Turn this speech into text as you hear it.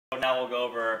now we'll go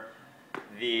over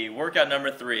the workout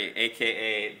number 3,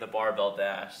 aka the barbell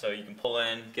dash. So you can pull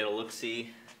in, get a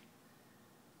look-see.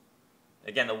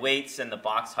 Again, the weights and the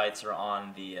box heights are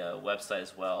on the website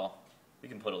as well. We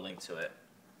can put a link to it.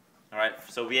 All right,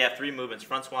 so we have 3 movements: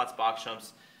 front squats, box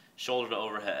jumps, shoulder to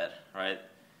overhead. All right,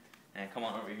 and come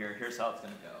on over here. Here's how it's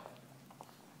going to go.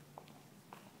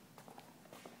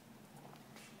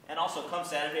 And also, come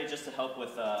Saturday, just to help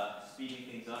with speeding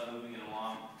things up, moving it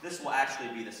along, this will actually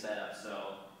be the setup.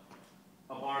 So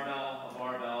a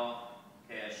barbell,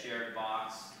 okay, a shared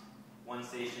box, 1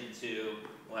 station, 2,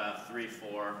 we'll have 3,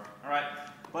 4. All right,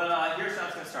 but here's how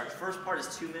it's going to start. The first part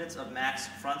is 2 minutes of max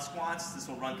front squats. This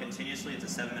will run continuously. It's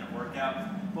a 7-minute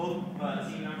workout. Both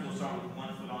team members will start with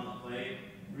 1 foot on the plate.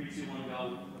 3, 2, 1,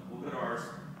 go. We'll go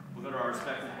to our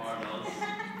respective barbells.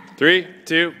 3,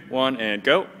 2, 1, and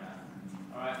go.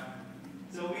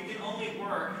 So we can only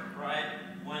work,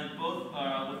 right, when both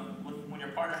when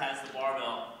your partner has the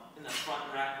barbell in the front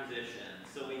rack position.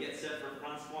 So we get set for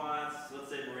front squats. Let's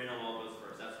say Marina Wall goes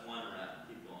first. That's 1 rep.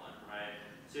 Keep going, right?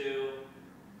 2,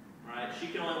 right?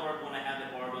 She can only work when I have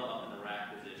the barbell up in the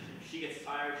rack position. If she gets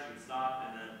tired, she can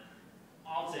stop, and then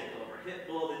I'll take over.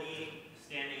 Hip below the knee,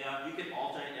 standing up. You can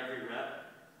alternate every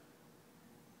rep.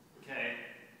 Okay?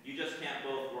 You just can't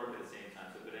both work at the same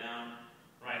time. So go down.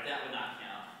 Right? That would not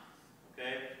count.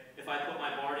 Okay? If I put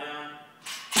my bar down,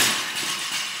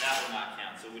 that will not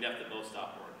count. So we'd have to both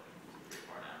stop working. Put your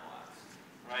bar down, relax.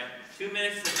 Alright? 2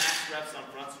 minutes to max reps on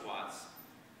front squats.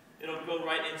 It'll go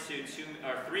right into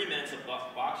 3 minutes of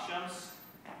box jumps.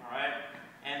 Alright?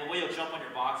 And the way you'll jump on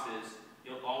your box is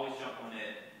you'll always jump on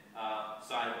it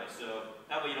sideways. So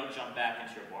that way you don't jump back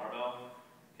into your barbell.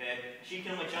 Okay? She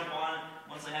can only jump on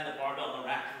once I have the barbell in the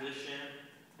rack position.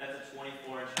 That's a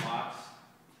 24-inch box.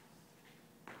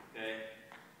 Okay,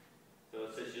 so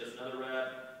it says just another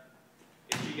rep.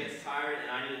 If she gets tired and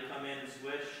I need to come in and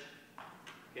switch,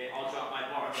 okay, I'll drop my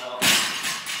barbell,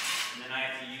 and then I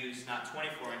have to use not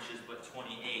 24 inches, but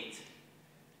 28.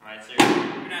 All right, so you're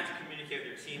going to have to communicate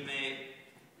with your teammate,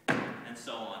 and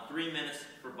so on. 3 minutes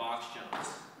for box jumps,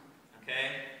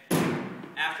 okay?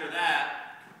 After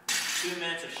that, 2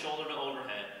 minutes of shoulder to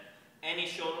overhead. Any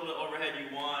shoulder to overhead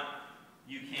you want,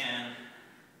 you can.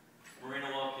 Marina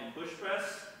Wall can push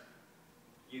press.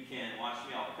 You can watch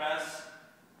me, I'll press.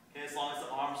 Okay, as long as the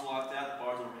arm's locked out, the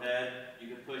bar's overhead. You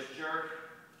can push jerk.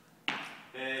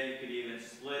 Okay, you could even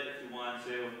split if you want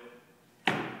to.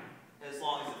 As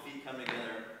long as the feet come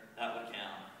together, that would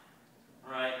count.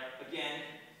 Alright, again,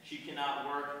 she cannot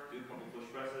work, do a couple push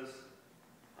presses.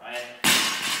 Right?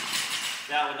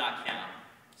 That would not count.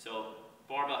 So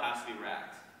barbell has to be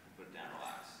racked. Put it down,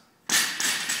 relax.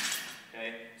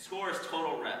 Okay, score is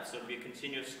total reps, so it would be a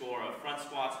continuous score of front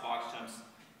squats, box jumps,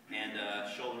 and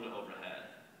shoulder to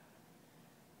overhead.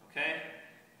 Okay?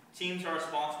 Teams are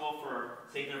responsible for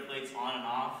taking their plates on and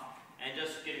off, and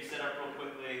just getting set up real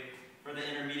quickly. For the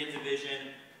intermediate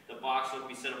division, the box will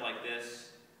be set up like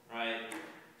this, right?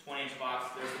 20-inch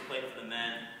box, there's the plate for the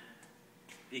men.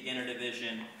 Beginner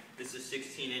division, this is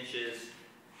 16 inches,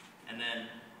 and then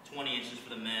 20 inches for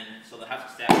the men, so they'll have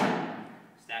to stack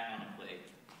on the plate.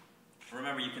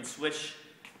 Remember, you can switch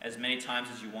as many times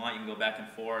as you want. You can go back and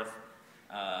forth.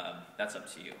 That's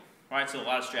up to you. All right, so a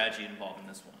lot of strategy involved in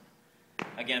this one.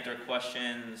 Again, if there are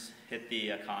questions, hit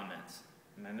the comments.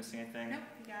 Am I missing anything? Nope,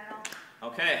 you got it all.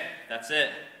 Okay, that's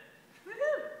it.